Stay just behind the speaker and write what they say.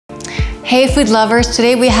Hey food lovers,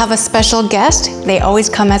 today we have a special guest. They always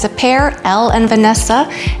come as a pair, Elle and Vanessa,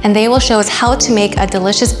 and they will show us how to make a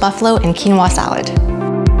delicious buffalo and quinoa salad.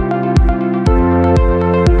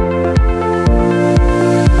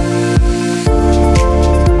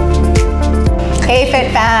 Hey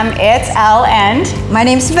Fit Fam, it's Elle and my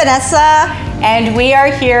name's Vanessa. And we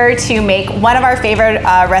are here to make one of our favorite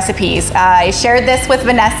recipes. I shared this with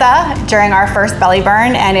Vanessa during our first belly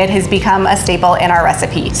burn and it has become a staple in our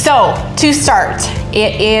recipe. So to start,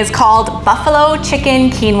 it is called Buffalo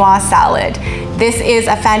Chicken Quinoa Salad. This is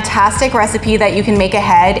a fantastic recipe that you can make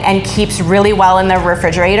ahead and keeps really well in the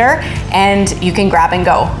refrigerator and you can grab and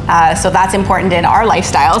go. So that's important in our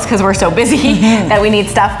lifestyles because we're so busy that we need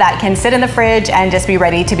stuff that can sit in the fridge and just be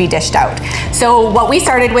ready to be dished out. So what we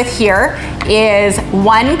started with here is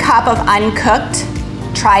 1 cup of uncooked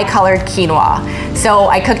tri-colored quinoa. So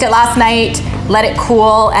I cooked it last night, let it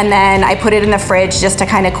cool, and then I put it in the fridge just to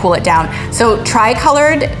kind of cool it down. So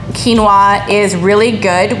tri-colored quinoa is really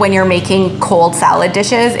good when you're making cold salad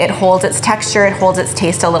dishes. It holds its texture, it holds its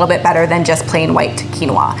taste a little bit better than just plain white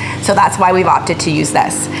quinoa. So that's why we've opted to use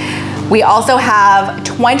this. We also have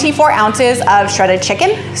 24 ounces of shredded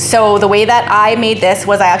chicken. So the way that I made this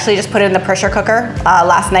was I actually just put it in the pressure cooker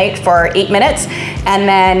last night for 8 minutes and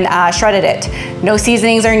then shredded it. No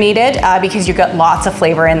seasonings are needed because you get lots of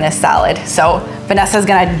flavor in this salad. So Vanessa's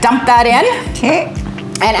gonna dump that in. Okay.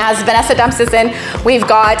 And as Vanessa dumps this in, we've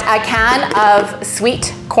got a can of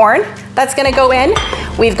sweet corn that's gonna go in.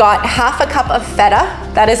 We've got half a cup of feta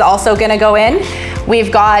that is also gonna go in.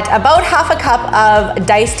 We've got about half a cup of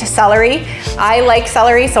diced celery. I like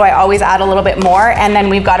celery, so I always add a little bit more. And then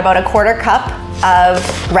we've got about a 1/4 cup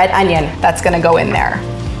of red onion that's gonna go in there.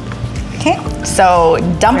 Okay. So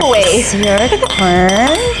dump away. Your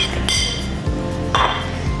corn.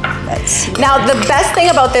 Let's see. Now the best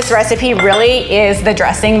thing about this recipe really is the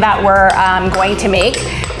dressing that we're going to make.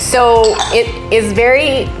 So it is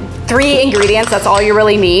 3 ingredients, that's all you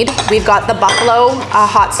really need. We've got the buffalo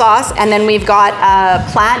hot sauce, and then we've got a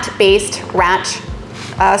plant-based ranch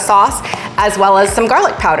sauce, as well as some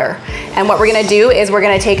garlic powder. And what we're gonna do is we're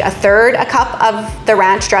gonna take 1/3 cup of the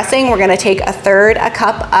ranch dressing, we're gonna take 1/3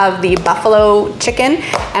 cup of the buffalo chicken,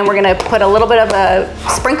 and we're gonna put a little bit of a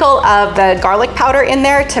sprinkle of the garlic powder in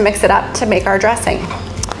there to mix it up to make our dressing.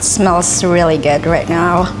 It smells really good right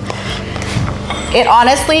now. It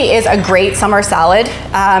honestly is a great summer salad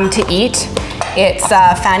to eat. It's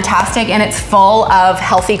fantastic and it's full of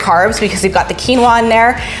healthy carbs because we've got the quinoa in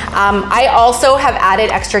there. I also have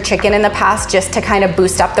added extra chicken in the past just to kind of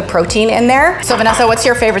boost up the protein in there. So Vanessa, what's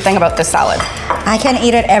your favorite thing about this salad? I can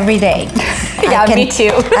eat it every day. Yeah, me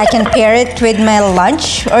too. I can pair it with my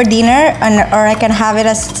lunch or dinner, or I can have it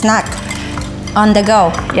as a snack on the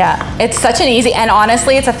go. Yeah, it's such an easy, and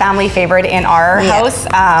honestly, it's a family favorite in our house.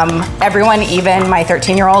 Everyone, even my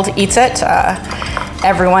 13-year-old eats it.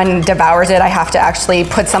 Everyone devours it. I have to actually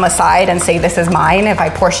put some aside and say this is mine if I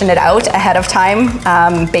portion it out ahead of time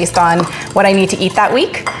based on what I need to eat that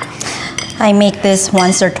week. I make this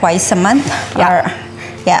once or twice a month.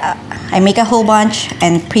 Yeah. I make a whole bunch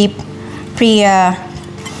and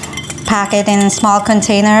pack it in a small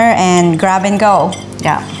container and grab and go.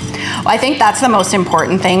 Yeah. Well, I think that's the most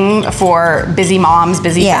important thing for busy moms,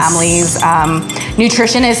 busy families.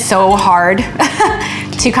 Nutrition is so hard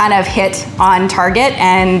to kind of hit on target,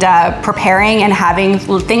 and preparing and having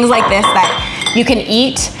things like this that you can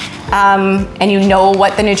eat and you know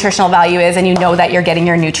what the nutritional value is and you know that you're getting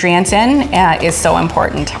your nutrients in is so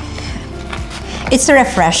important. It's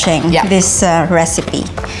refreshing, this recipe.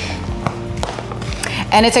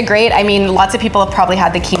 And it's a great, I mean, lots of people have probably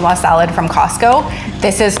had the quinoa salad from Costco.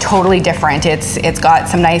 This is totally different. It's got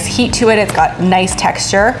some nice heat to it. It's got nice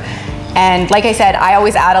texture. And like I said, I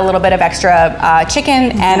always add a little bit of extra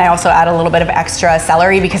chicken, and I also add a little bit of extra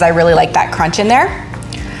celery because I really like that crunch in there.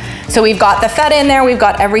 So we've got the feta in there, we've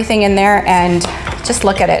got everything in there, and just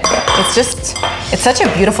look at it. It's such a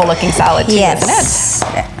beautiful looking salad too, isn't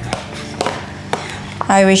it?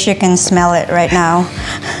 I wish you can smell it right now.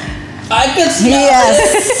 I can smell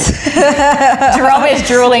it. Jerome is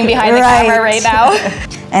drooling behind the camera right now.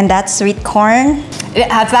 And that sweet corn. It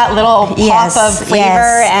has that little pop of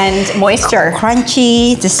flavor and moisture.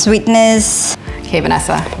 Crunchy, the sweetness. Okay,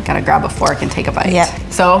 Vanessa, you gotta grab a fork and take a bite. Yeah.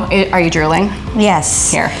 So, are you drooling?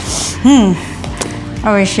 Yes. Here.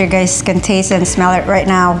 I wish you guys can taste and smell it right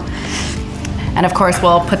now. And of course,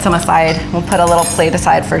 we'll put some aside. We'll put a little plate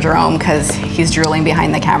aside for Jerome because he's drooling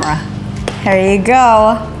behind the camera. Here you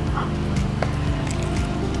go.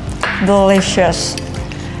 Delicious.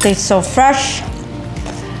 Tastes so fresh,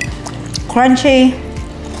 crunchy.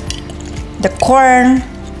 The corn,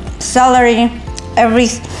 celery,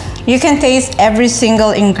 You can taste every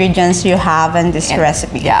single ingredients you have in this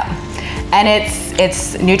recipe. Yeah. And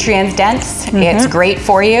it's nutrients dense, it's great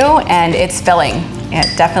for you, and it's filling. It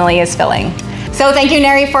definitely is filling. So thank you,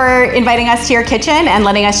 Neri, for inviting us to your kitchen and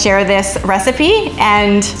letting us share this recipe.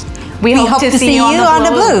 And we hope to see you on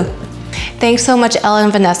the Blue. Thanks so much, Elle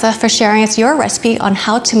and Vanessa, for sharing us your recipe on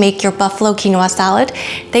how to make your buffalo quinoa salad.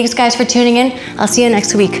 Thanks, guys, for tuning in. I'll see you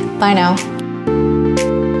next week. Bye now.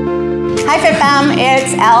 Hi, Fit Fam.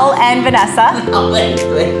 It's Elle and Vanessa. Oh, wait.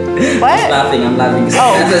 What? I'm laughing.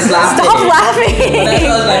 Oh, Vanessa's laughing. Stop laughing. Vanessa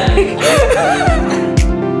was like...